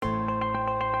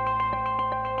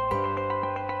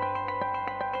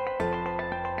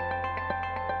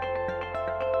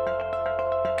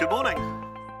Good morning.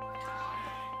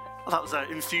 Well, that was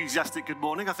an enthusiastic good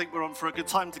morning. I think we're on for a good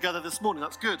time together this morning.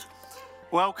 That's good.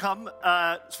 Welcome.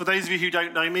 For those of you who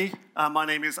don't know me, my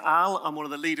name is Al. I'm one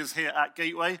of the leaders here at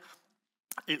Gateway.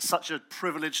 It's such a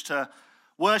privilege to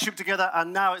worship together,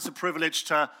 and now it's a privilege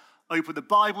to open the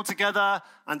Bible together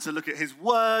and to look at His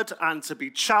Word and to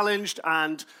be challenged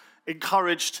and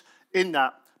encouraged in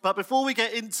that. But before we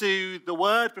get into the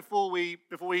Word, before we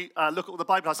look at what the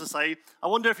Bible has to say, I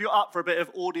wonder if you're up for a bit of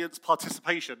audience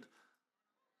participation.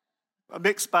 A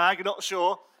mixed bag, you're not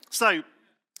sure. So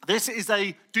this is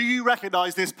a do you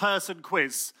recognize this person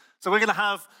quiz. So we're going to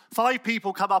have 5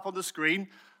 people come up on the screen,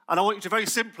 and I want you to very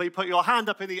simply put your hand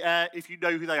up in the air if you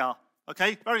know who they are.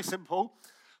 Okay, very simple.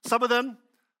 Some of them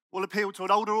will appeal to an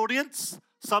older audience.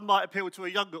 Some might appeal to a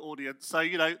younger audience. So,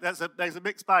 you know, there's a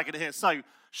mixed bag in here. So,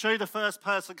 show the first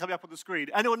person coming up on the screen.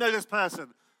 Anyone know this person?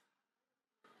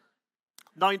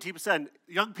 90%.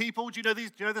 Young people, do you know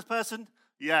this person?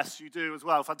 Yes, you do as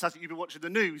well. Fantastic. You've been watching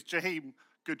the news. Jaheem,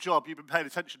 good job. You've been paying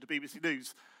attention to BBC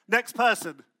News. Next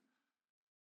person.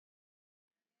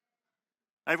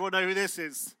 Everyone know who this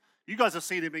is? You guys have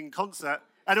seen him in concert.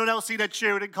 Anyone else seen Ed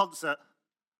Sheeran in concert?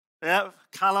 Yeah,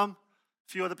 Callum.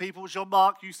 A few other people.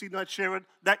 Jean-Marc, you've seen Ed Sheeran.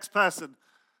 Next person.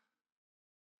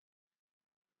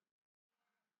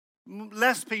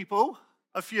 Less people,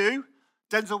 a few.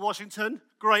 Denzel Washington,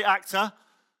 great actor.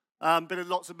 Been in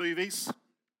lots of movies.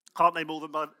 Can't name all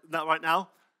of them that right now.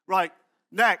 Right,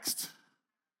 next.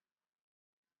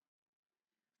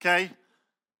 Okay.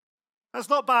 That's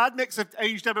not bad. Mix of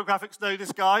age demographics know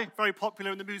this guy. Very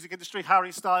popular in the music industry,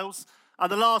 Harry Styles.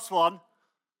 And the last one.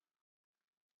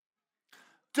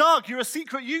 Doug, you're a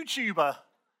secret YouTuber.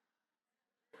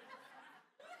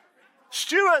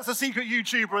 Stuart's a secret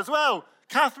YouTuber as well.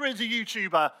 Catherine's a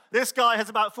YouTuber. This guy has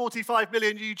about 45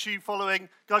 million YouTube following, a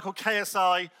guy called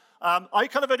KSI. I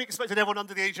kind of only expected everyone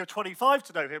under the age of 25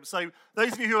 to know him. So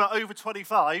those of you who are over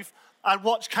 25 and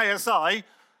watch KSI,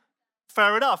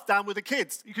 fair enough, down with the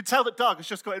kids. You can tell that Doug has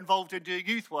just got involved in doing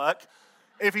youth work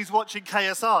if he's watching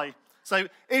KSI. So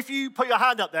if you put your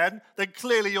hand up then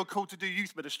clearly you're called to do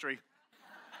youth ministry.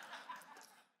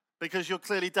 Because you're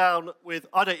clearly down with,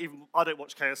 I don't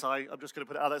watch KSI, I'm just going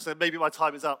to put it out there, so maybe my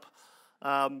time is up.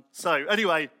 So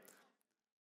anyway,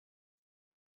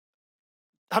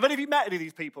 have any of you met any of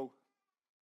these people?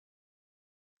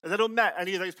 Has anyone met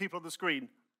any of those people on the screen?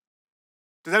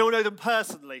 Does anyone know them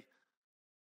personally?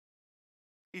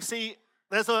 You see,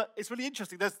 it's really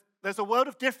interesting. There's a world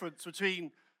of difference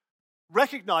between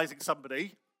recognizing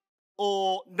somebody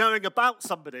or knowing about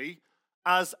somebody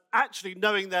as actually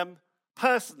knowing them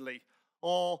personally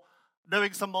or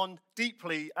knowing someone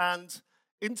deeply and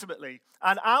intimately.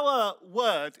 And our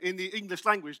word in the English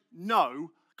language,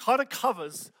 know, kind of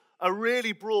covers a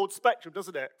really broad spectrum,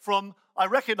 doesn't it? From I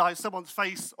recognize someone's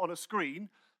face on a screen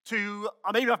to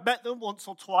maybe I've met them once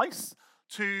or twice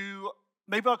to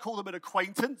maybe I call them an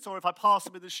acquaintance, or if I pass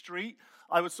them in the street,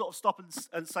 I would sort of stop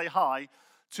and say hi,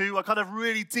 to a kind of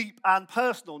really deep and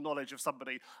personal knowledge of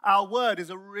somebody. Our word is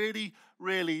a really,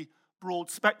 really broad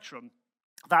spectrum,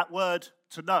 that word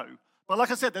to know. But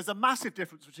like I said, there's a massive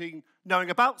difference between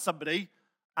knowing about somebody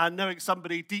and knowing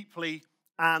somebody deeply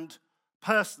and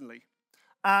personally.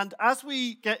 And as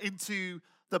we get into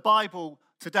the Bible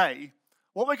today,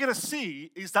 what we're going to see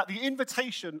is that the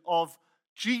invitation of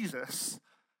Jesus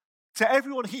to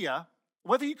everyone here,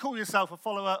 whether you call yourself a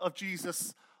follower of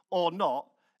Jesus or not,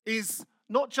 is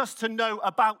not just to know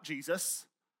about Jesus,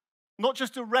 not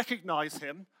just to recognize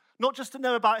him, not just to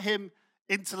know about him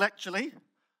intellectually,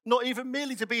 not even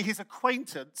merely to be his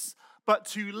acquaintance, but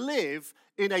to live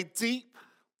in a deep,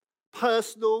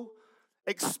 personal,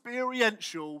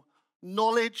 experiential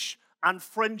knowledge and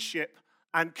friendship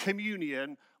and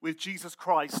communion with Jesus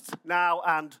Christ now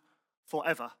and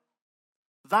forever.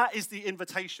 That is the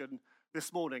invitation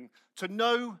this morning, to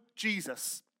know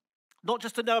Jesus, not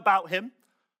just to know about him,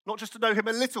 not just to know him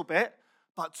a little bit,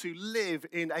 but to live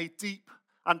in a deep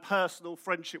and personal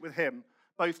friendship with him,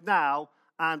 both now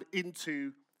and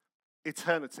into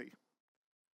eternity.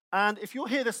 And if you're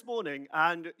here this morning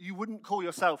and you wouldn't call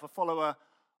yourself a follower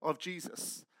of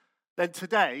Jesus, then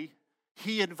today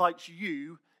he invites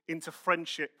you into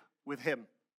friendship with him.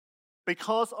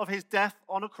 Because of his death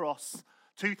on a cross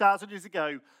 2,000 years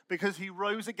ago, because he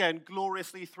rose again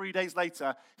gloriously 3 days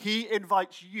later, he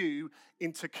invites you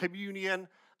into communion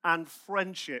and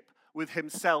friendship with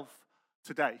himself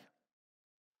today.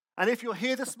 And if you're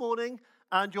here this morning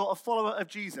and you're a follower of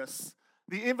Jesus,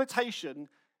 the invitation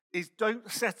is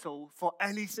don't settle for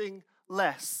anything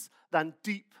less than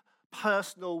deep,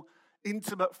 personal,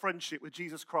 intimate friendship with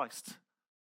Jesus Christ.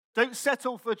 Don't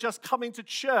settle for just coming to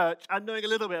church and knowing a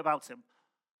little bit about him.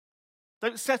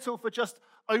 Don't settle for just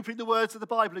opening the words of the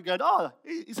Bible and going, oh,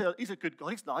 he's a good God,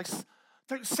 he's nice.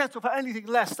 Don't settle for anything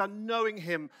less than knowing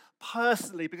him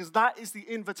personally, because that is the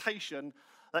invitation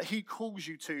that he calls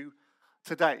you to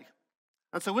today.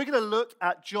 And so we're going to look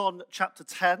at John chapter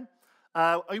 10.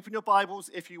 Open your Bibles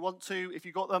if you want to, if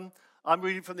you got them. I'm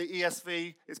reading from the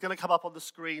ESV. It's going to come up on the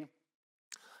screen.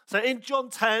 So in John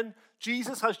 10,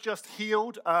 Jesus has just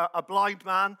healed a blind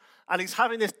man, and he's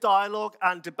having this dialogue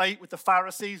and debate with the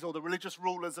Pharisees, or the religious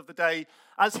rulers of the day,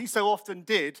 as he so often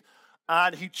did.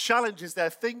 And he challenges their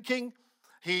thinking.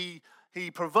 He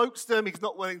provokes them. He's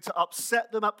not willing to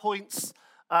upset them at points.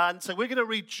 And so we're going to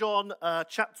read John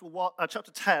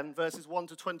chapter 10, verses 1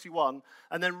 to 21,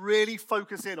 and then really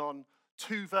focus in on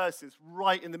two verses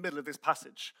right in the middle of this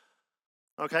passage.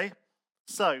 Okay?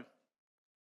 So,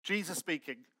 Jesus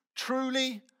speaking.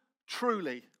 Truly,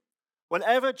 truly.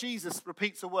 Whenever Jesus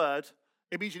repeats a word,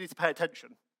 it means you need to pay attention.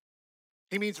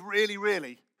 He means really,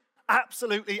 really.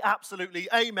 Absolutely, absolutely.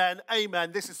 Amen,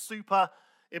 amen. This is super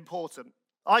important.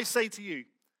 I say to you,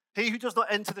 he who does not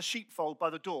enter the sheepfold by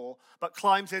the door, but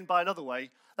climbs in by another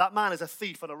way, that man is a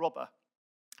thief and a robber.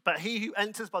 But he who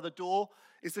enters by the door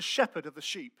is the shepherd of the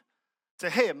sheep. To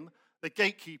him, the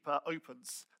gatekeeper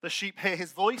opens. The sheep hear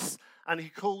his voice, and he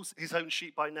calls his own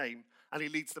sheep by name, and he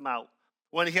leads them out.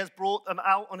 When he has brought them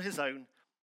out on his own,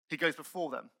 he goes before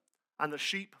them, and the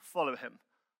sheep follow him,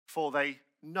 for they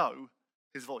know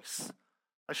his voice.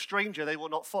 A stranger they will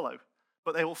not follow,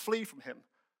 but they will flee from him,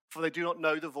 for they do not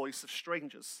know the voice of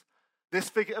strangers. This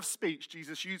figure of speech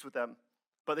Jesus used with them,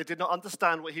 but they did not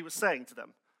understand what he was saying to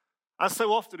them. As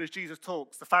so often as Jesus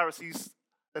talks, the Pharisees,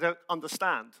 they don't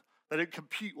understand. They don't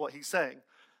compute what he's saying.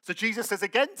 So Jesus says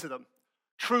again to them,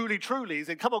 truly, truly. He's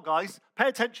saying, come on, guys, pay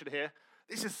attention here.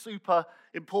 This is super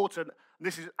important, and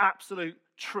this is absolute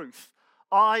truth.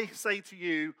 I say to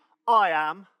you, I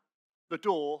am the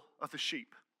door of the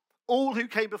sheep. All who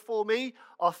came before me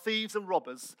are thieves and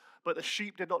robbers, but the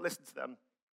sheep did not listen to them.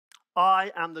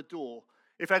 I am the door.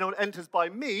 If anyone enters by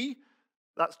me,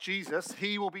 that's Jesus,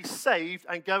 he will be saved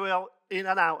and go out in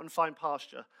and out and find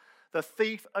pasture. The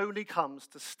thief only comes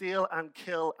to steal and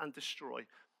kill and destroy.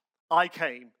 I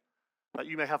came that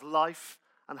you may have life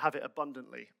and have it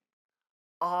abundantly.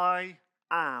 I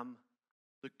am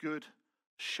the good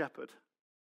shepherd.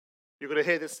 You're going to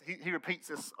hear this. He repeats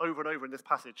this over and over in this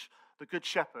passage. The good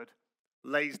shepherd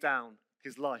lays down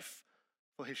his life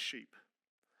for his sheep.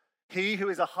 He who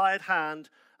is a hired hand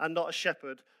and not a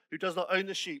shepherd, who does not own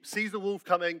the sheep, sees the wolf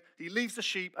coming, he leaves the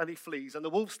sheep and he flees, and the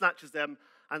wolf snatches them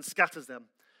and scatters them.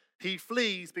 He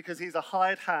flees because he's a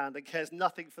hired hand and cares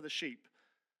nothing for the sheep.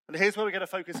 And here's where we're going to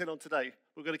focus in on today.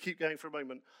 We're going to keep going for a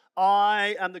moment.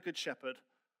 I am the good shepherd.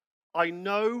 I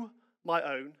know my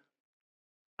own,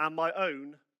 and my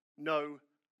own know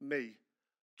me.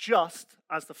 Just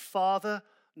as the Father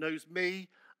knows me,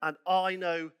 and I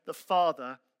know the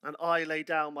Father, and I lay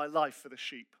down my life for the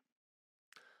sheep.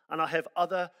 And I have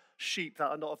other sheep that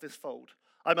are not of this fold.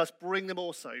 I must bring them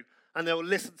also, and they will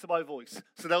listen to my voice.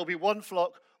 So there will be one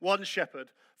flock, one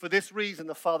shepherd. For this reason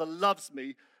the Father loves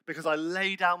me, because I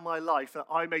lay down my life that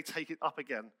I may take it up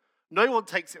again. No one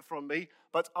takes it from me,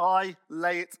 but I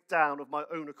lay it down of my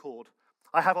own accord.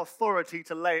 I have authority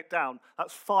to lay it down.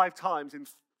 That's 5 times in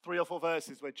 3 or 4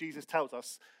 verses where Jesus tells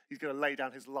us he's going to lay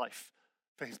down his life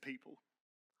for his people.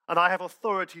 And I have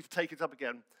authority to take it up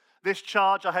again. This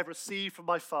charge I have received from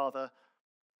my Father.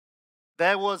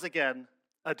 There was again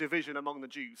a division among the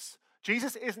Jews.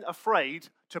 Jesus isn't afraid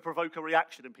to provoke a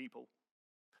reaction in people.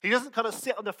 He doesn't kind of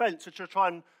sit on the fence to try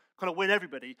and kind of win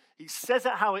everybody. He says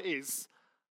it how it is,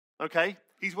 okay?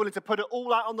 He's willing to put it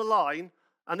all out on the line,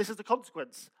 and this is the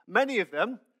consequence. Many of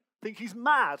them think he's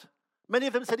mad. Many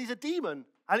of them said he's a demon,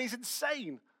 and he's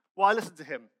insane. Why listen to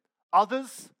him?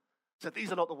 Others said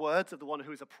these are not the words of the one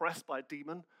who is oppressed by a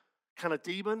demon. Can a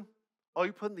demon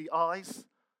open the eyes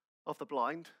of the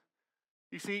blind?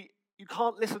 You see, you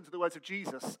can't listen to the words of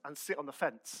Jesus and sit on the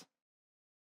fence.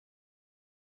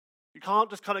 You can't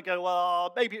just kind of go,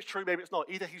 well, maybe it's true, maybe it's not.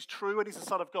 Either he's true and he's the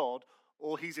Son of God,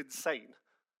 or he's insane.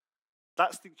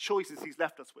 That's the choices he's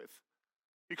left us with.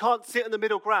 You can't sit in the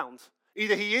middle ground.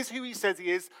 Either he is who he says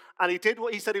he is, and he did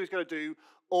what he said he was going to do,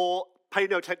 or pay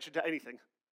no attention to anything.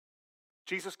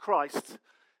 Jesus Christ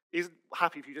isn't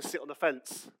happy if you just sit on the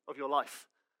fence of your life.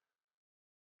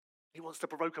 He wants to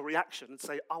provoke a reaction and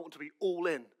say, I want to be all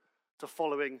in to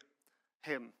following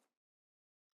him.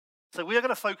 So we are going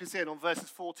to focus in on verses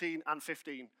 14 and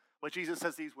 15, where Jesus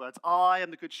says these words, I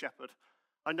am the good shepherd.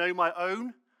 I know my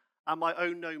own, and my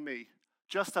own know me,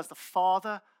 just as the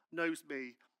Father knows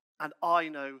me, and I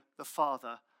know the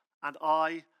Father, and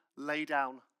I lay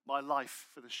down my life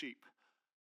for the sheep.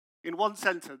 In one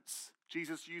sentence,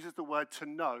 Jesus uses the word to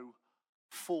know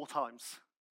 4 times.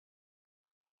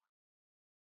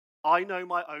 I know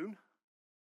my own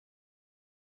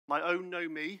know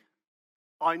me,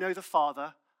 I know the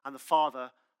Father, and the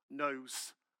Father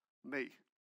knows me.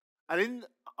 And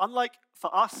unlike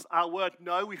for us, our word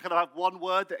know, we kind of have one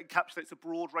word that encapsulates a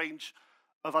broad range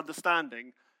of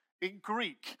understanding. In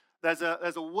Greek, there's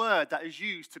a word that is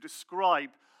used to describe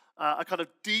a kind of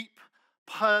deep,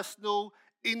 personal,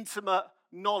 intimate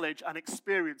knowledge and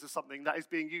experience of something that is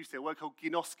being used here, a word called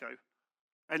ginosko.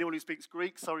 Anyone who speaks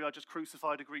Greek, sorry, I just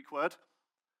crucified a Greek word.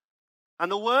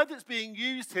 And the word that's being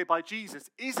used here by Jesus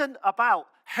isn't about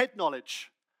head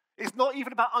knowledge. It's not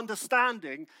even about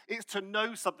understanding. It's to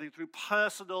know something through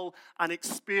personal and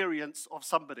experience of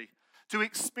somebody. To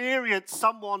experience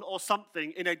someone or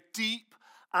something in a deep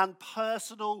and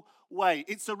personal way.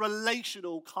 It's a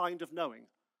relational kind of knowing,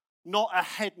 not a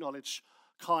head knowledge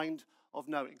kind of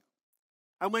knowing.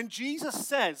 And when Jesus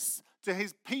says to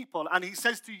his people, and he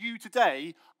says to you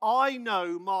today, I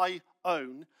know my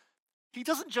own, he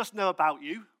doesn't just know about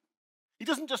you. He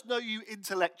doesn't just know you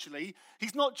intellectually.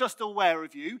 He's not just aware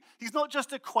of you. He's not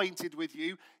just acquainted with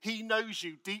you. He knows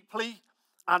you deeply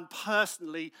and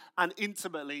personally and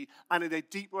intimately and in a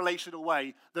deep relational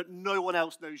way that no one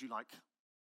else knows you like.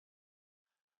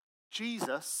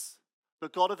 Jesus, the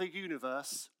God of the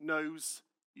universe, knows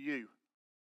you.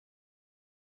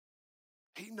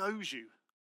 He knows you.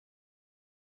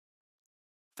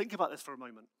 Think about this for a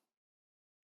moment.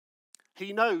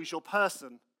 He knows your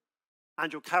person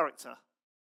and your character.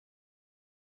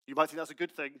 You might think that's a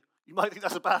good thing. You might think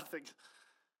that's a bad thing.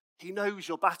 He knows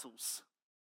your battles.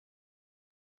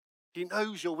 He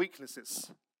knows your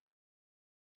weaknesses.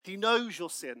 He knows your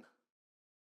sin.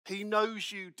 He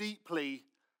knows you deeply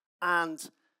and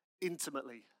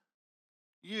intimately.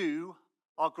 You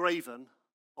are graven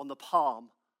on the palm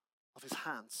of his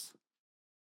hands.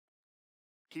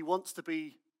 He wants to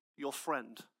be your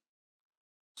friend,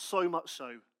 so much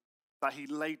so that he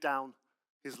laid down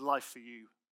his life for you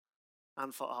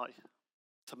and for I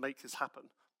to make this happen.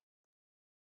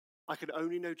 I can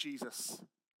only know Jesus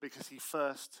because he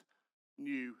first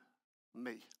knew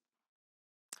me.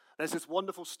 There's this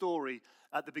wonderful story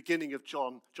at the beginning of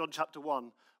John chapter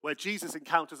 1, where Jesus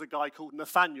encounters a guy called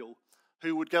Nathanael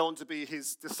who would go on to be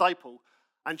his disciple.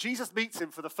 And Jesus meets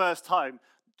him for the first time.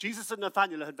 Jesus and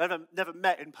Nathanael had never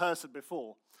met in person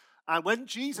before. And when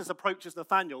Jesus approaches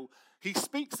Nathanael, he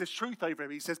speaks this truth over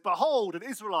him. He says, behold, an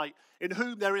Israelite in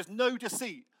whom there is no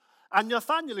deceit. And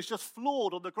Nathanael is just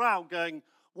floored on the ground going,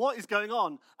 what is going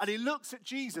on? And he looks at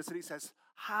Jesus and he says,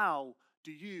 how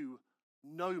do you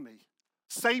know me?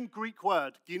 Same Greek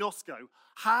word, ginosko.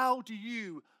 How do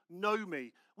you know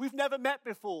me? We've never met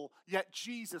before, yet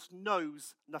Jesus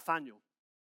knows Nathanael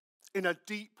in a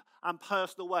deep and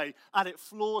personal way. And it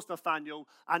floors Nathanael.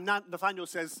 And Nathanael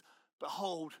says,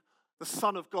 behold, the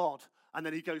Son of God. And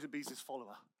then he goes and be his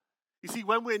follower. You see,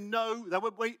 when we know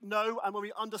and when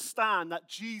we understand that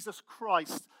Jesus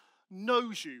Christ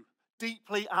knows you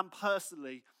deeply and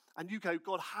personally, and you go,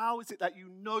 God, how is it that you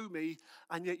know me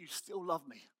and yet you still love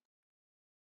me?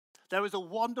 There is a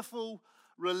wonderful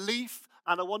relief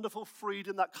and a wonderful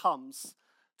freedom that comes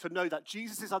to know that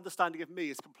Jesus' understanding of me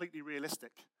is completely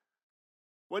realistic.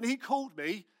 When he called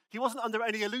me, he wasn't under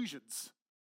any illusions.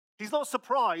 He's not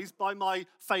surprised by my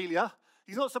failure.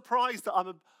 He's not surprised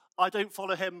that I don't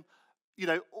follow him,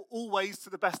 always to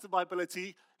the best of my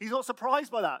ability. He's not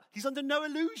surprised by that. He's under no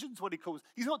illusions when he calls.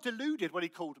 He's not deluded when he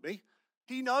called me.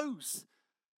 He knows.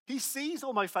 He sees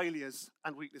all my failures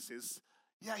and weaknesses.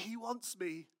 Yet he wants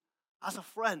me as a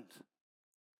friend.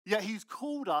 Yet he's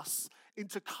called us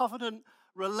into covenant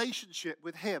relationship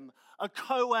with him, a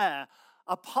co-heir,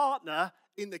 a partner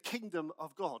in the kingdom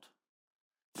of God.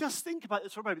 Just think about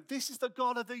this for a moment. This is the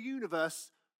God of the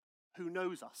universe who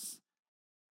knows us.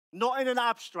 Not in an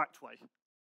abstract way,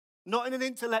 not in an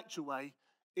intellectual way,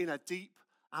 in a deep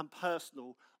and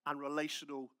personal and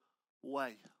relational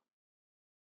way.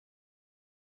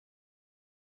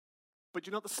 But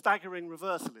you know what the staggering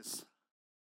reversal is?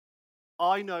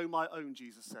 I know my own,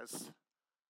 Jesus says,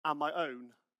 and my own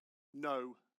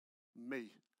know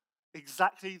me.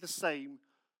 Exactly the same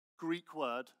Greek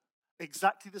word,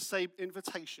 exactly the same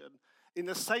invitation, in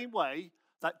the same way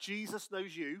that Jesus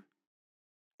knows you,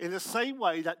 in the same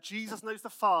way that Jesus knows the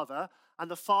Father and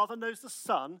the Father knows the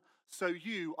Son, so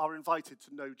you are invited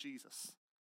to know Jesus.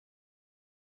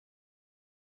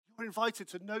 You're invited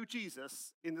to know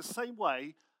Jesus in the same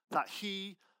way that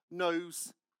he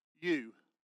knows you.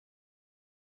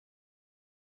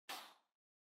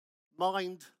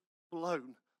 Mind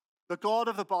blown. The God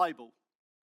of the Bible,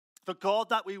 the God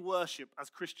that we worship as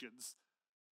Christians,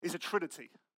 is a Trinity.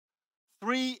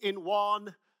 Three in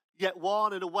one, yet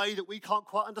one in a way that we can't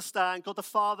quite understand. God the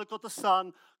Father, God the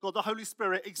Son, God the Holy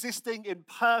Spirit, existing in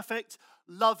perfect,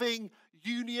 loving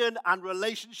union and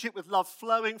relationship, with love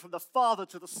flowing from the Father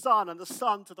to the Son, and the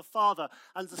Son to the Father,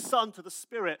 and the Son to the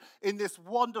Spirit, in this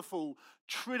wonderful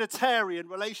Trinitarian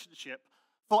relationship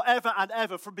forever and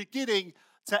ever, from beginning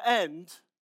to end.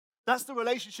 That's the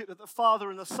relationship that the Father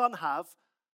and the Son have.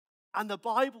 And the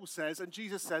Bible says, and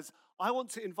Jesus says, I want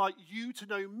to invite you to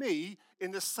know me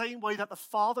in the same way that the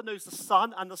Father knows the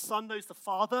Son and the Son knows the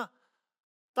Father.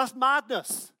 That's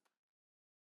madness.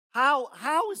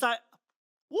 How is that?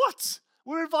 What?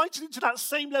 We're invited into that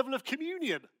same level of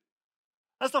communion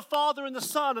as the Father and the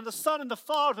Son and the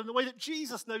Father, in the way that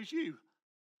Jesus knows you.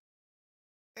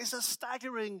 It's a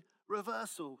staggering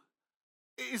reversal.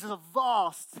 It is a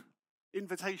vast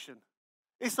invitation.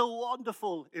 It's a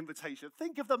wonderful invitation.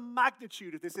 Think of the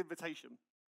magnitude of this invitation.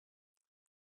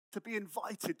 To be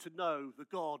invited to know the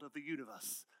God of the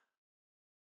universe.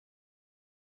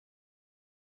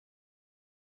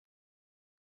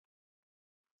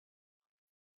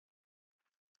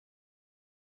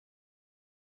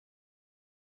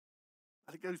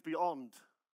 And it goes beyond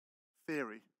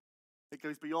theory. It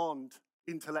goes beyond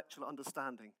intellectual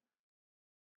understanding.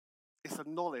 It's a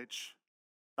knowledge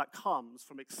that comes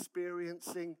from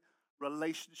experiencing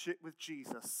relationship with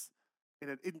Jesus in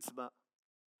an intimate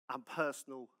and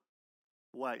personal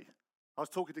way. I was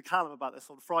talking to Callum about this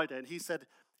on Friday, and he said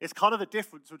it's kind of a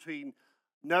difference between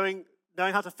knowing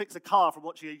how to fix a car from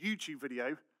watching a YouTube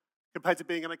video compared to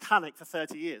being a mechanic for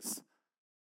 30 years.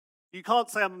 You can't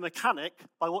say I'm a mechanic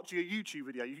by watching a YouTube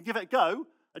video. You can give it a go,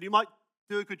 and you might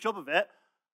do a good job of it,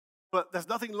 but there's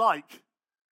nothing like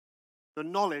the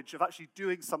knowledge of actually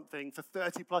doing something for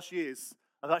 30 plus years,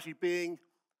 of actually being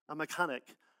a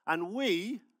mechanic. And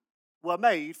we were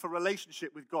made for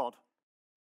relationship with God.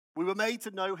 We were made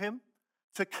to know him,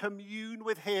 to commune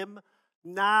with him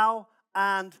now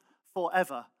and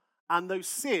forever. And though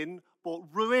sin brought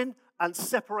ruin and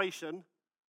separation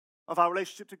of our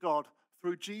relationship to God,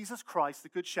 through Jesus Christ, the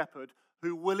Good Shepherd,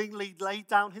 who willingly laid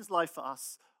down his life for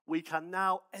us, we can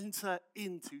now enter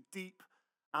into deep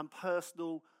and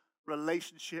personal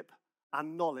relationship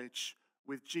and knowledge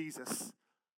with Jesus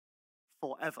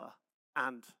forever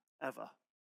and ever.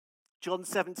 John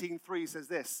 17:3 says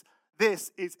this: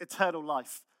 this is eternal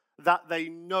life, that they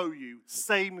know you.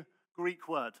 Same Greek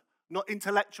word. Not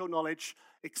intellectual knowledge,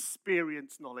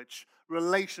 experience knowledge,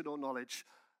 relational knowledge.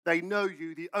 They know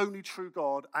you, the only true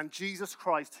God, and Jesus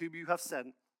Christ, whom you have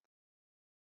sent.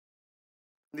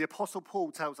 And the Apostle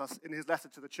Paul tells us in his letter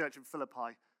to the church in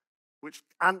Philippi, which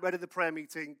Ant read in the prayer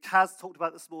meeting, Kaz talked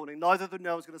about this morning, neither of them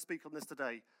know I was going to speak on this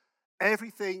today.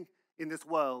 Everything in this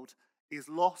world is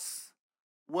loss,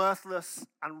 worthless,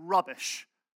 and rubbish.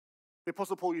 The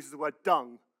Apostle Paul uses the word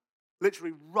dung,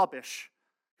 literally rubbish,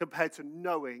 compared to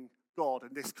knowing God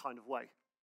in this kind of way.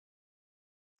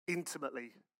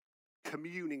 Intimately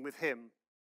communing with him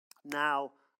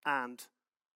now and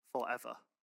forever.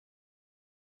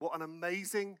 What an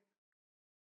amazing,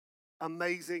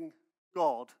 amazing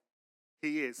God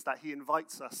he is, that he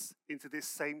invites us into this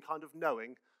same kind of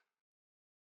knowing,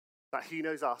 that he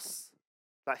knows us,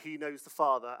 that he knows the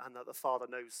Father, and that the Father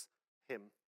knows him.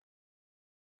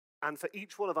 And for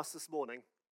each one of us this morning,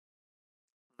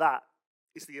 that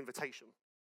is the invitation.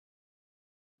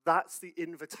 That's the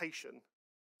invitation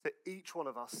to each one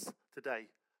of us today.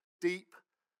 Deep,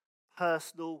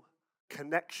 personal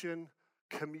connection,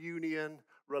 communion,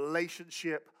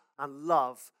 relationship, and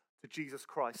love to Jesus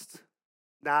Christ,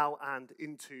 now and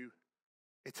into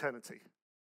eternity.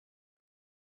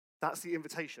 That's the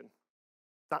invitation.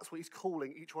 That's what he's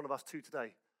calling each one of us to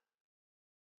today.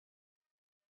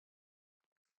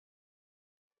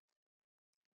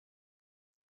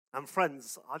 And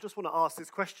friends, I just want to ask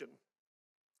this question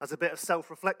as a bit of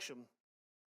self-reflection.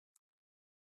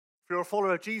 If you're a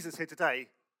follower of Jesus here today,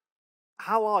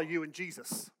 how are you in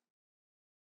Jesus?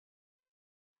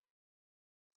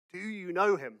 Do you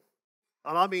know him?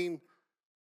 And I mean,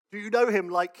 do you know him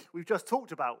like we've just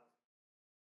talked about?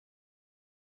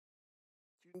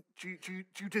 Do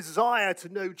you desire to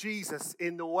know Jesus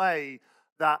in the way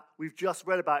that we've just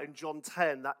read about in John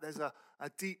 10, that there's a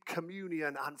deep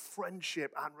communion and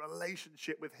friendship and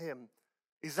relationship with him?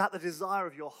 Is that the desire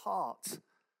of your heart?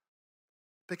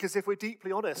 Because if we're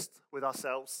deeply honest with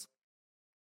ourselves,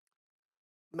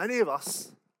 many of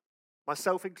us,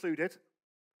 myself included,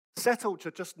 settled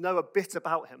to just know a bit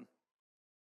about him.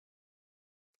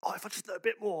 Oh, if I just know a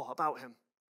bit more about him.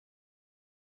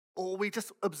 Or we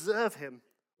just observe him.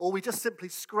 Or we just simply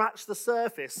scratch the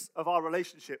surface of our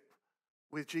relationship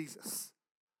with Jesus.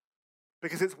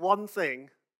 Because it's one thing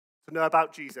to know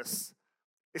about Jesus,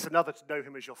 It's another to know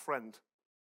him as your friend.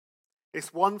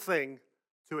 It's one thing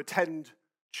to attend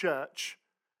church.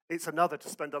 It's another to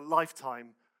spend a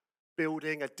lifetime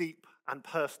building a deep and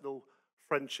personal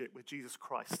friendship with Jesus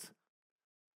Christ.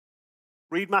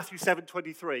 Read Matthew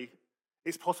 7:23.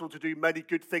 It's possible to do many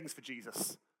good things for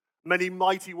Jesus, many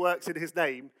mighty works in his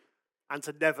name, and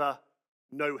to never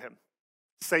know him.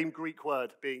 Same Greek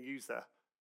word being used there.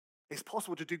 It's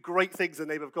possible to do great things in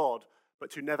the name of God, but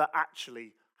to never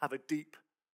actually have a deep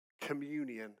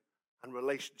communion and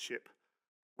relationship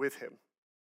with him.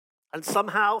 And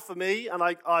somehow for me, and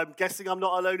I'm guessing I'm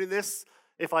not alone in this,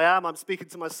 if I am, I'm speaking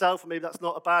to myself, and maybe that's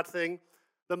not a bad thing,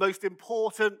 the most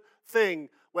important thing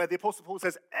where the Apostle Paul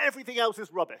says everything else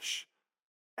is rubbish,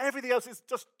 everything else is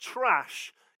just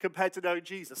trash compared to knowing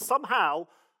Jesus. Somehow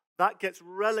that gets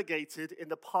relegated in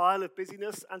the pile of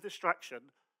busyness and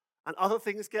distraction, and other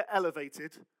things get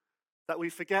elevated that we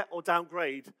forget or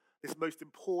downgrade this most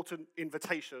important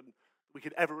invitation we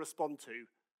could ever respond to,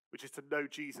 which is to know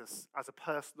Jesus as a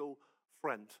personal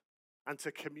friend and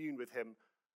to commune with him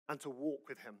and to walk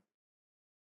with him.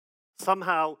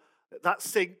 Somehow that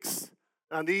sinks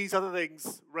and these other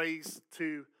things raise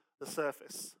to the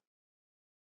surface.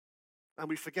 And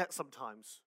we forget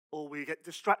sometimes, or we get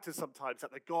distracted sometimes,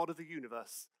 that the God of the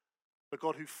universe, the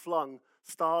God who flung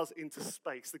stars into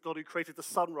space, the God who created the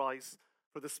sunrise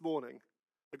for this morning,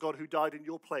 the God who died in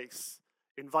your place,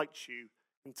 invites you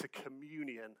into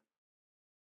communion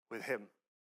with him.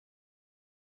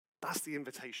 That's the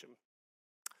invitation.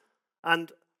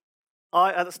 And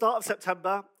at the start of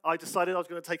September, I decided I was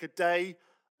going to take a day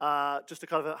just to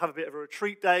kind of have a bit of a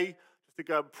retreat day, just to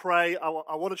go and pray. I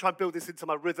want to try and build this into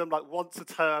my rhythm, like once a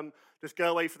term, just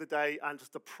go away for the day and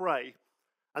just to pray.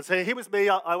 And so here was me.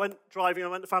 I went driving. I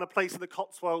went and found a place in the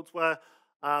Cotswolds where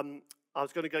I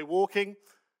was going to go walking.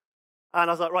 And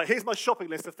I was like, right, here's my shopping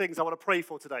list of things I want to pray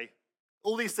for today.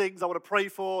 All these things I want to pray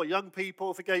for, young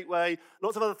people, for Gateway,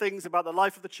 lots of other things about the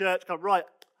life of the church. Come, right,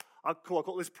 cool, I've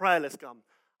got this prayer list come.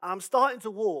 And I'm starting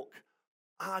to walk,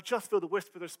 and I just feel the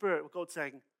whisper of the Spirit of God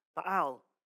saying, but Al,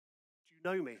 do you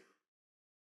know me?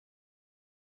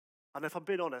 And if I'm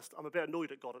being honest, I'm a bit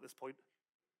annoyed at God at this point.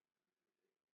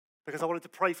 Because I wanted to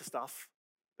pray for stuff,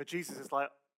 but Jesus is like,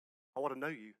 I want to know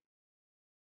you.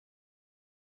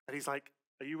 And he's like,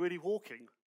 are you really walking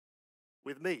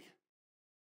with me?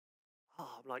 Oh,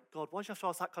 I'm like, God, why do you have to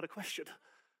ask that kind of question?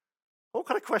 What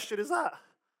kind of question is that?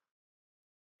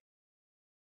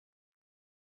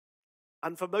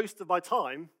 And for most of my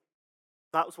time,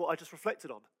 that was what I just reflected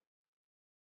on.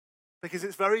 Because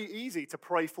it's very easy to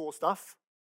pray for stuff,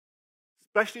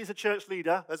 especially as a church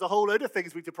leader. There's a whole load of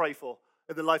things we need to pray for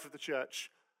in the life of the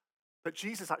church. But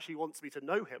Jesus actually wants me to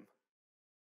know him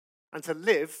and to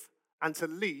live and to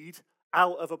lead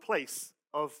out of a place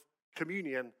of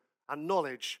communion and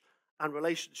knowledge and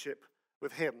relationship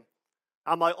with him.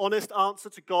 And my honest answer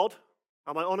to God,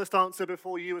 and my honest answer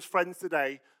before you as friends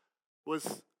today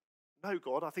was, no,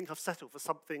 God, I think I've settled for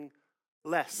something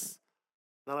less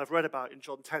than I've read about in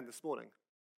John 10 this morning.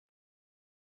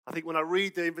 I think when I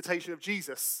read the invitation of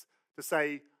Jesus to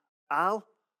say, Al,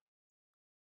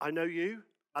 I know you,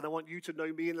 and I want you to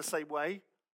know me in the same way.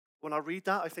 When I read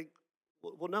that, I think,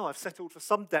 well, no, I've settled for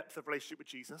some depth of relationship with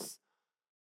Jesus.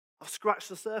 I've scratched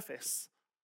the surface.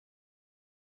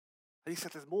 And he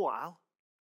said, there's more, Al.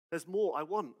 There's more I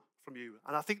want from you.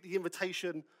 And I think the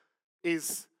invitation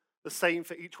is the same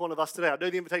for each one of us today. I know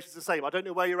the invitation is the same. I don't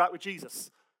know where you're at with Jesus.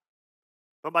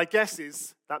 But my guess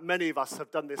is that many of us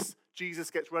have done this. Jesus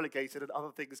gets relegated and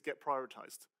other things get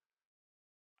prioritized.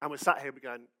 And we're sat here and we're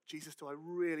going, Jesus, do I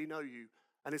really know you?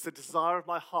 And it's a desire of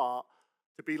my heart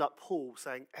to be like Paul,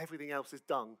 saying everything else is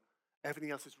dung.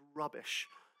 Everything else is rubbish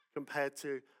compared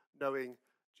to knowing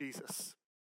Jesus.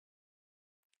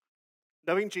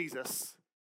 Knowing Jesus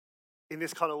in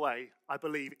this kind of way, I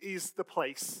believe, is the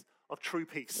place of true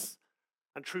peace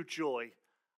and true joy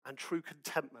and true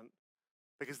contentment,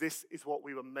 because this is what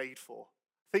we were made for.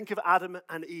 Think of Adam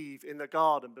and Eve in the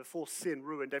garden before sin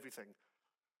ruined everything,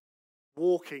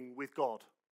 walking with God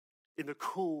in the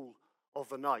cool of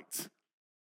the night,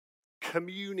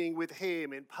 communing with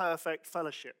him in perfect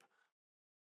fellowship.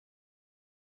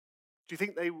 Do you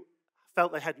think they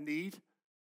felt they had need?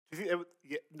 Do you think they were,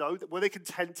 no, were they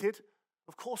contented?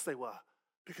 Of course they were,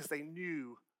 because they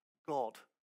knew God.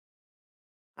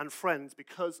 And friends,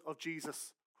 because of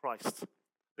Jesus Christ,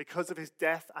 because of his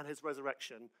death and his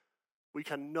resurrection, we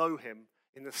can know him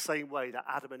in the same way that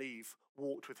Adam and Eve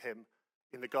walked with him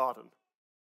in the garden.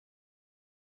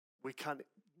 We can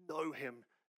know him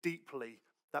deeply,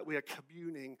 that we are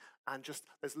communing and just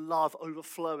there's love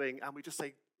overflowing, and we just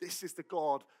say, this is the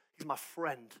God, he's my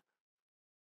friend.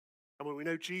 And when we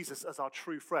know Jesus as our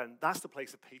true friend, that's the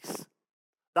place of peace.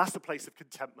 That's the place of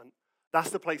contentment. That's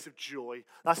the place of joy.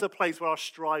 That's the place where our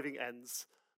striving ends,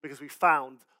 because we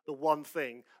found the one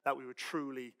thing that we were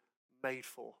truly made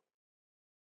for: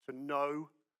 to know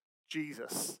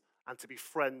Jesus and to be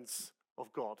friends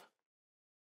of God.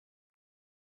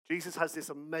 Jesus has this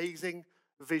amazing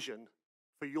vision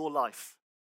for your life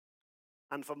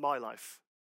and for my life.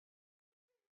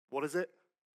 What is it?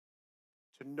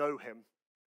 To know him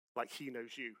like he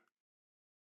knows you.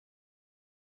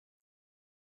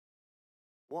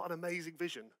 What an amazing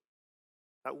vision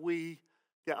that we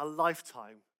get a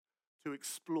lifetime to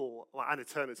explore, and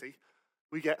eternity.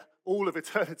 We get all of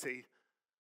eternity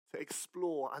to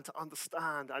explore and to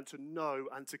understand and to know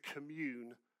and to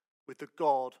commune with the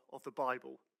God of the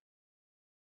Bible.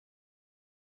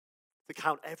 To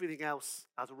count everything else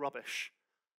as rubbish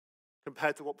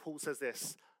compared to what Paul says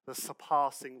this: the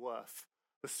surpassing worth,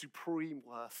 the supreme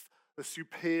worth, the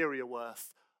superior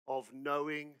worth of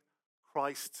knowing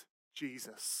Christ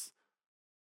Jesus,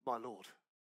 my Lord.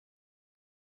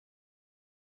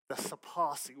 The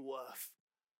surpassing worth.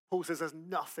 Paul says there's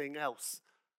nothing else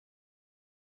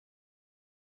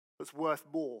that's worth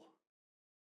more.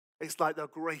 It's like the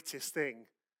greatest thing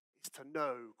is to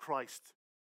know Christ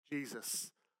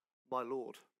Jesus, my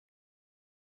Lord.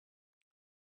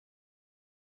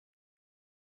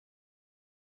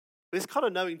 This kind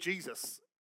of knowing Jesus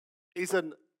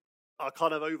isn't a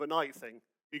kind of overnight thing.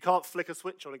 You can't flick a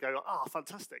switch on and go,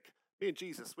 fantastic. Me and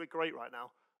Jesus, we're great right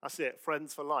now. That's it,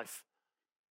 friends for life.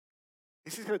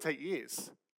 This is going to take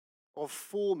years of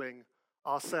forming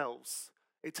ourselves.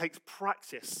 It takes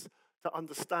practice to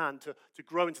understand, to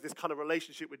grow into this kind of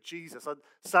relationship with Jesus. And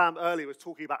Sam earlier was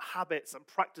talking about habits and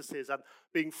practices and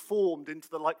being formed into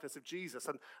the likeness of Jesus.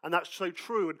 And that's so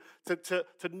true. And to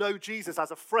know Jesus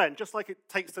as a friend, just like it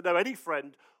takes to know any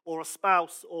friend or a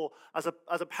spouse or as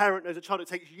a parent knows a child, it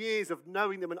takes years of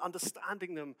knowing them and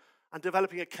understanding them and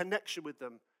developing a connection with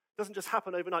them. It doesn't just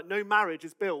happen overnight. No marriage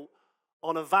is built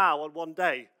on a vow on one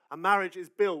day. A marriage is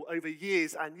built over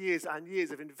years and years and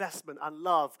years of investment and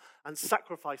love and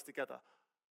sacrifice together.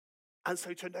 And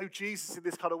so to know Jesus in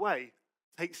this kind of way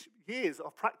takes years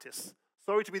of practice.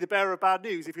 Sorry to be the bearer of bad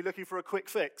news if you're looking for a quick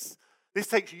fix. This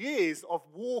takes years of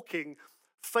walking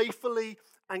faithfully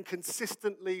and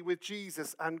consistently with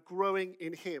Jesus and growing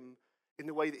in him in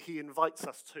the way that he invites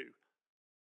us to.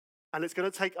 And it's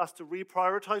going to take us to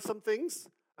reprioritize some things,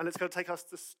 and it's going to take us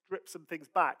to strip some things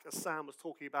back, as Sam was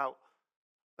talking about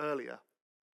earlier.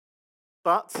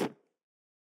 But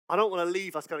I don't want to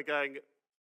leave us kind of going,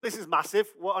 this is massive.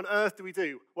 What on earth do we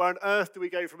do? Where on earth do we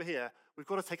go from here? We've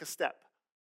got to take a step.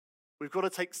 We've got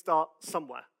to start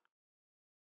somewhere.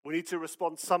 We need to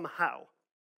respond somehow.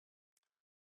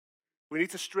 We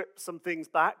need to strip some things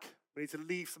back. We need to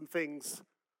leave some things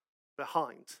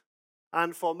behind.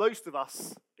 And for most of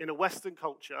us in a Western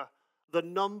culture, the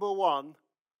number one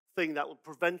thing that will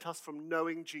prevent us from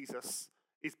knowing Jesus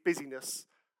is busyness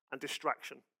and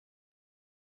distraction.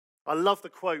 I love the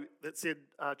quote that's in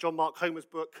John Mark Comer's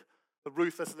book, The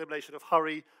Ruthless Elimination of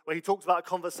Hurry, where he talks about a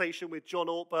conversation with John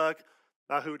Ortberg,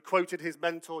 who had quoted his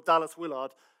mentor, Dallas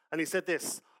Willard, and he said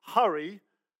this: hurry,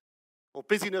 or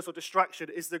busyness or distraction,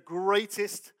 is the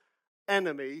greatest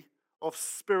enemy of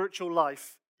spiritual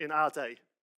life in our day.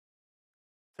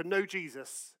 To know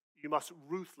Jesus, you must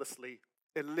ruthlessly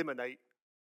eliminate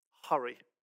hurry.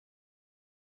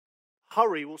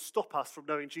 Hurry will stop us from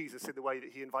knowing Jesus in the way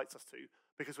that he invites us to,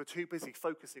 because we're too busy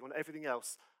focusing on everything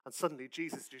else, and suddenly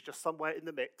Jesus is just somewhere in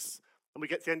the mix, and we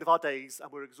get to the end of our days,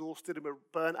 and we're exhausted, and we're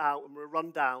burnt out, and we're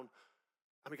run down,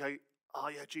 and we go, oh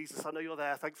yeah, Jesus, I know you're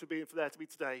there. Thanks for being there to me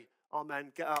today.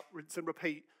 Amen. Get up, rinse and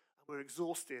repeat. And we're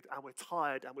exhausted, and we're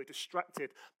tired, and we're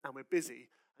distracted, and we're busy.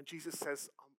 And Jesus says,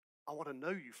 I want to know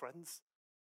you, friends.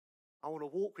 I want to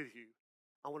walk with you.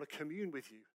 I want to commune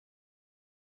with you.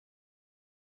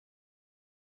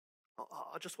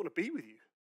 I just want to be with you.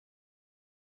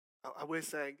 And we're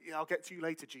saying, yeah, I'll get to you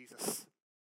later, Jesus,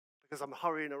 because I'm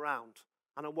hurrying around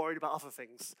and I'm worried about other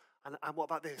things. And what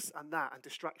about this and that and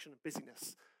distraction and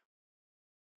busyness?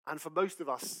 And for most of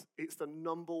us, it's the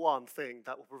number one thing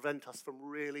that will prevent us from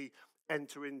really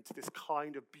entering into this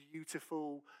kind of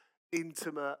beautiful,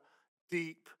 intimate,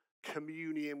 deep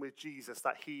communion with Jesus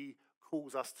that he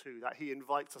calls us to, that he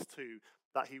invites us to,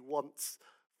 that he wants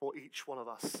for each one of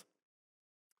us.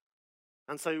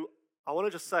 And so I want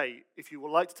to just say, if you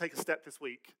would like to take a step this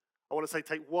week, I want to say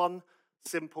take one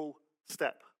simple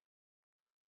step.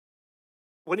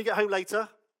 When you get home later,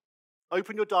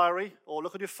 open your diary or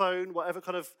look on your phone, whatever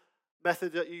kind of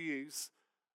method that you use.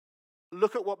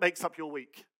 Look at what makes up your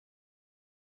week.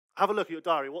 Have a look at your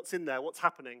diary. What's in there? What's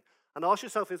happening? and ask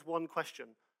yourself this one question.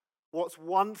 What's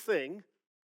one thing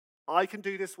I can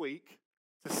do this week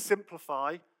to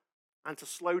simplify and to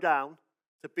slow down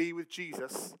to be with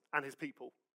Jesus and his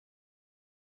people?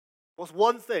 What's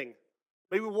one thing?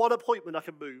 Maybe one appointment I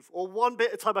can move, or one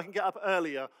bit of time I can get up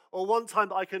earlier, or one time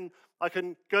that I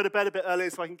can go to bed a bit earlier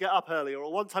so I can get up earlier,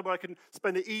 or one time where I can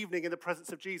spend the evening in the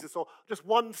presence of Jesus, or just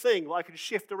one thing where I can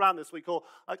shift around this week, or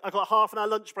I got half an hour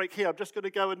lunch break here, I'm just going to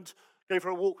go for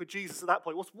a walk with Jesus at that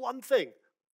point. What's one thing?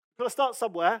 We've got to start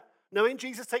somewhere. Knowing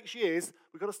Jesus takes years,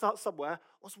 we've got to start somewhere.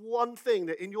 What's one thing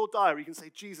that in your diary you can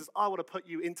say, Jesus, I want to put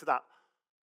you into that?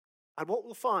 And what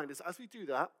we'll find is as we do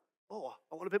that, I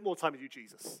want a bit more time with you,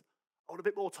 Jesus. I want a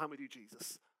bit more time with you,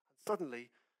 Jesus. And suddenly,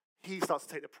 he starts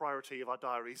to take the priority of our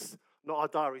diaries, not our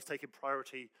diaries taking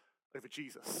priority over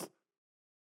Jesus.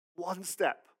 One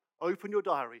step. Open your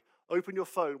diary, open your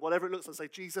phone, whatever it looks like. Say,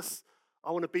 Jesus,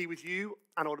 I want to be with you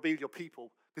and I want to be with your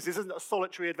people. Because this isn't a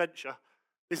solitary adventure.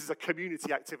 This is a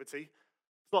community activity.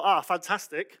 It's not,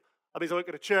 fantastic. That means I won't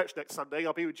go to church next Sunday.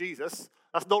 I'll be with Jesus.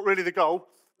 That's not really the goal.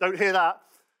 Don't hear that.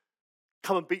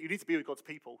 You need to be with God's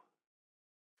people.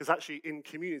 Because actually in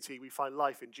community we find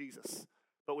life in Jesus.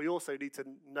 But we also need to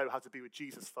know how to be with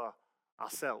Jesus for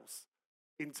ourselves.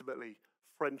 Intimately,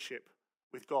 friendship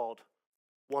with God,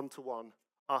 one-to-one,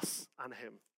 us and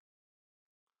him.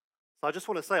 So I just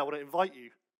want to say, I want to invite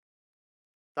you.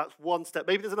 That's one step.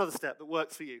 Maybe there's another step that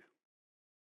works for you.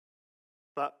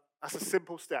 But that's a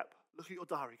simple step. Look at your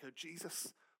diary. Go,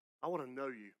 Jesus, I want to know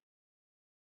you.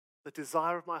 The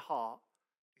desire of my heart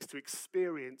is to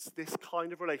experience this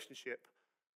kind of relationship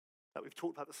that we've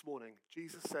talked about this morning.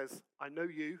 Jesus says, I know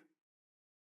you.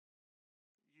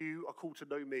 You are called to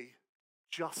know me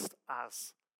just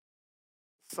as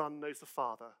the Son knows the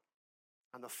Father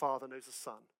and the Father knows the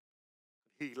Son.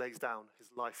 He lays down his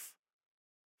life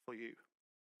for you.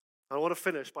 And I want to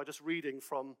finish by just reading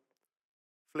from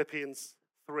Philippians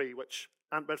 3, which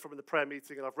Ant read from in the prayer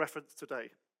meeting and I've referenced today.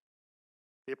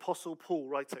 The Apostle Paul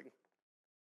writing,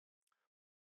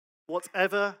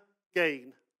 whatever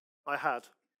gain I had,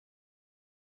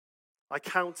 I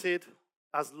counted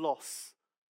as loss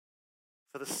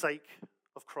for the sake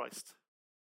of Christ.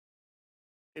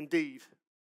 Indeed,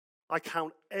 I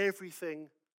count everything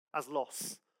as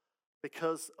loss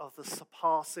because of the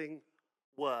surpassing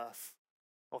worth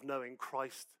of knowing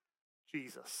Christ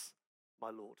Jesus, my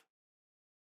Lord.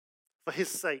 For his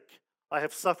sake, I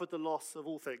have suffered the loss of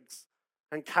all things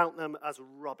and count them as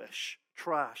rubbish,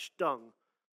 trash, dung,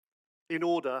 in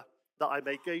order that I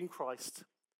may gain Christ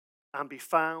and be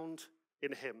found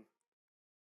in him,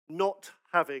 not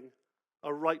having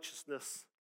a righteousness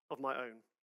of my own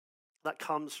that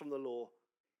comes from the law,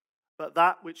 but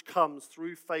that which comes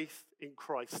through faith in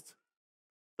Christ,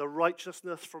 the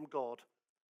righteousness from God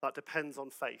that depends on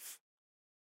faith.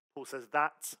 Paul says,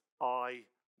 that I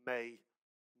may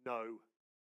know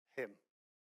him.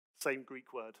 Same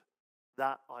Greek word.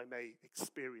 That I may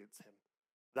experience him.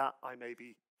 That I may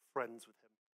be friends with him.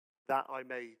 That I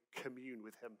may commune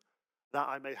with him. That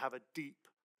I may have a deep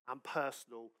and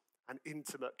personal and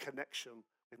intimate connection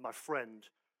with my friend,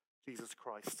 Jesus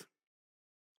Christ.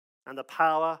 And the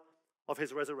power of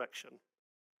his resurrection,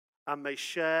 and may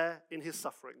share in his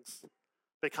sufferings,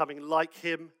 becoming like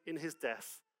him in his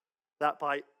death, that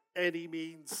by any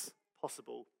means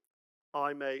possible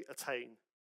I may attain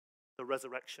the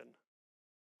resurrection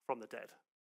from the dead.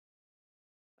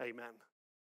 Amen.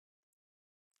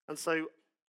 And so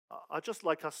I'd just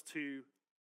like us to,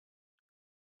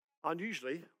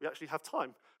 unusually, we actually have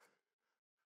time.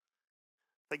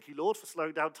 Thank you, Lord, for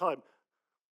slowing down time.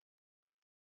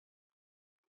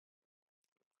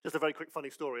 Just a very quick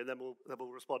funny story, and then we'll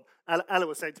respond. Ella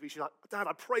was saying to me, she's like, Dad,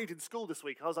 I prayed in school this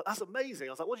week. I was like, that's amazing.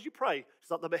 I was like, what did you pray?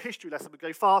 She's like, the history lesson would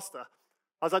go faster.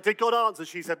 I was like, did God answer?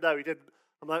 She said, no, he didn't.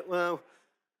 I'm like, well,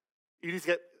 you need to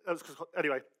get,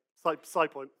 anyway,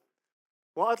 side point.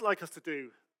 What I'd like us to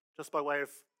do, just by way of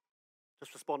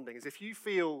just responding, is if you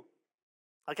feel,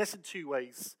 I guess in two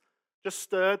ways, just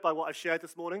stirred by what I've shared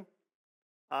this morning,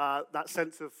 that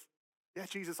sense of, yeah,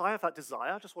 Jesus, I have that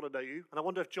desire. I just want to know you. And I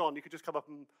wonder if, John, you could just come up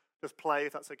and just play,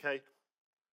 if that's okay.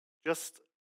 Just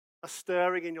a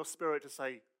stirring in your spirit to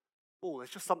say, oh, there's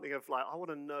just something of like, I want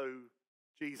to know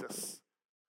Jesus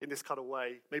in this kind of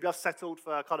way. Maybe I've settled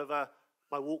for kind of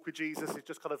my walk with Jesus. It's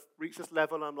just kind of reached this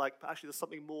level, and I'm like, but actually there's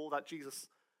something more that Jesus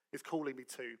is calling me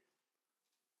to.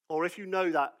 Or if you know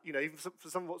that, even for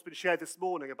some of what's been shared this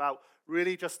morning about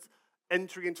really just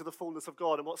entering into the fullness of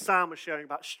God, and what Sam was sharing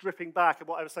about stripping back, and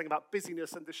what I was saying about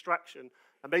busyness and distraction.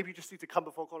 And maybe you just need to come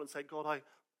before God and say, God, I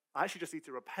actually just need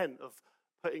to repent of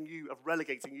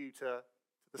relegating you to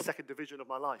the second division of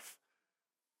my life.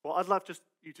 What I'd love just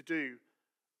you to do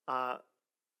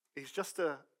is just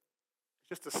to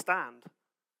stand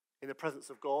in the presence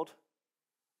of God.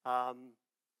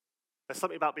 There's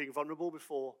something about being vulnerable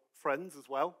before friends as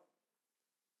well.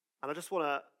 And I just want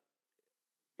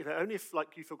to, only if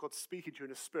like you feel God speaking to you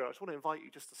in the Spirit, I just want to invite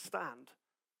you just to stand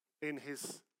in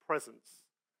his presence.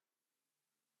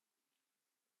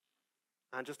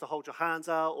 And just to hold your hands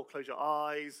out or close your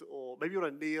eyes, or maybe you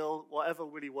want to kneel, whatever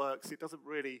really works. It doesn't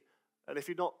really, and if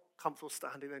you're not comfortable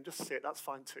standing, then just sit, that's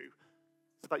fine too.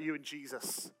 It's about you and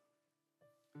Jesus.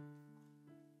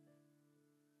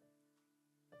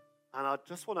 And I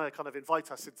just want to kind of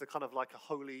invite us into kind of like a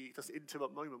holy, just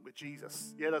intimate moment with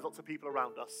Jesus. Yeah, there's lots of people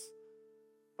around us,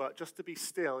 but just to be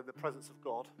still in the presence of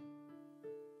God.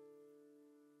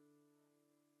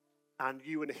 And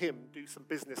you and him do some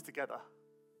business together.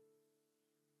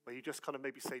 Where you just kind of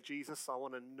maybe say, Jesus, I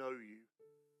want to know you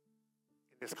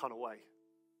in this kind of way.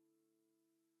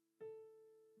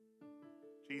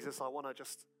 Jesus, I want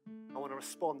to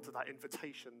respond to that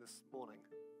invitation this morning.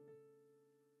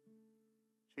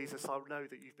 Jesus, I know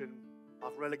that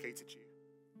I've relegated you.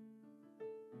 So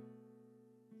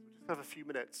we just have a few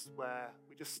minutes where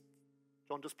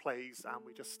John just plays and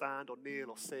we just stand or kneel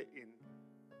or sit in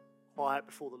quiet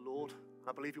before the Lord. And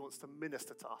I believe he wants to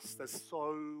minister to us. There's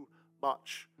so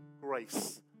much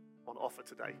grace on offer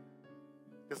today.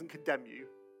 He doesn't condemn you,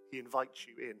 he invites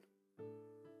you in.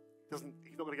 He's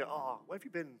not going to go, where have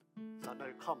you been? He's like, no,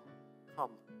 come.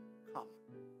 I'm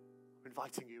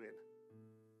inviting you in.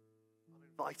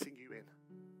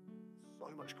 So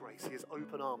much grace. He has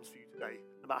open arms for you today.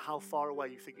 No matter how far away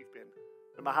you think you've been,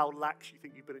 no matter how lax you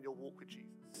think you've been in your walk with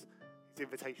Jesus, his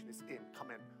invitation is in.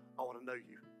 Come in. I want to know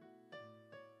you.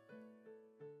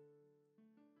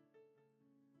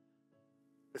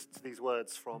 Listen to these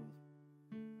words from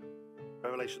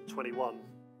Revelation 21.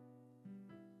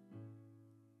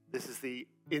 This is the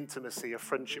intimacy of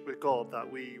friendship with God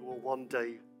that we will one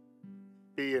day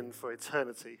be in for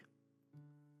eternity.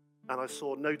 And I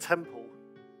saw no temple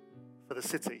for the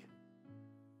city,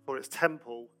 for its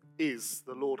temple is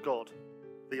the Lord God,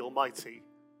 the Almighty,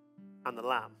 and the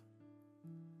Lamb.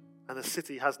 And the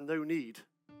city has no need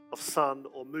of sun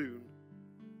or moon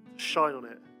to shine on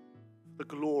it. The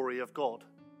glory of God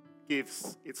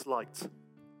gives its light,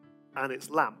 and its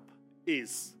lamp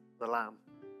is the Lamb.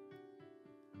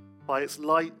 By its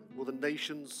light will the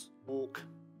nations walk,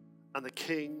 and the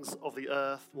kings of the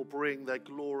earth will bring their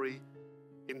glory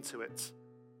into it,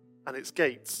 and its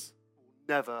gates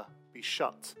will never be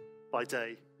shut by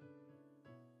day,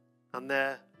 and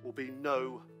there will be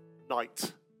no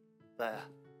night there.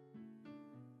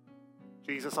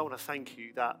 Jesus, I want to thank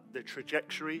you that the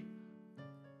trajectory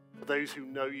for those who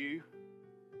know you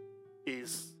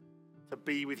is to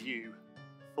be with you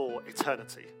for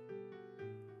eternity.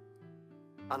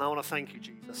 And I want to thank you,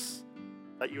 Jesus,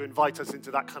 that you invite us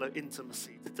into that kind of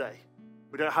intimacy today.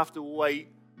 We don't have to wait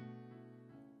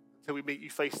until we meet you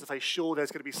face to face. Sure,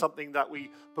 there's going to be something that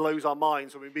blows our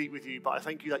minds when we meet with you, but I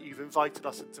thank you that you've invited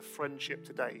us into friendship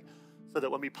today, so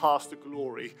that when we pass to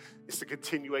glory, it's the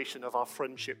continuation of our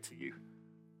friendship to you.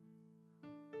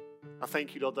 I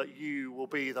thank you, Lord, that you will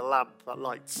be the lamp that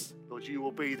lights. Lord, you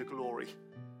will be the glory.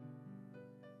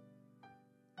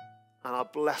 And I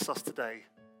bless us today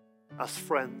as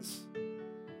friends.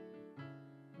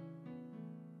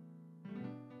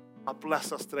 I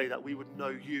bless us today that we would know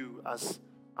you as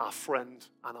our friend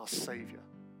and our Savior.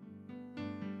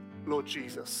 Lord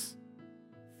Jesus,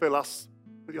 fill us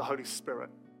with your Holy Spirit.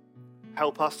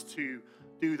 Help us to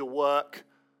do the work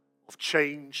of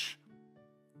change,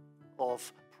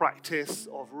 of practice,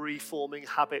 of reforming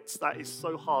habits. That is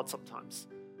so hard sometimes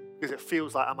because it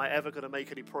feels like, am I ever going to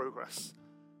make any progress?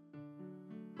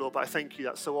 Lord, but I thank you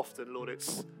that so often, Lord,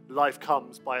 life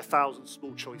comes by 1,000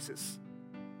 small choices.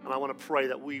 And I want to pray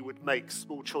that we would make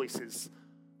small choices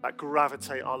that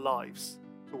gravitate our lives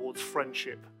towards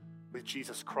friendship with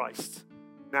Jesus Christ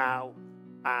now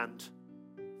and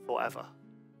forever.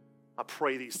 I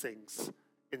pray these things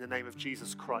in the name of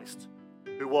Jesus Christ,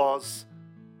 who was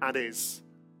and is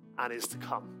to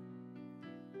come.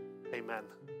 Amen.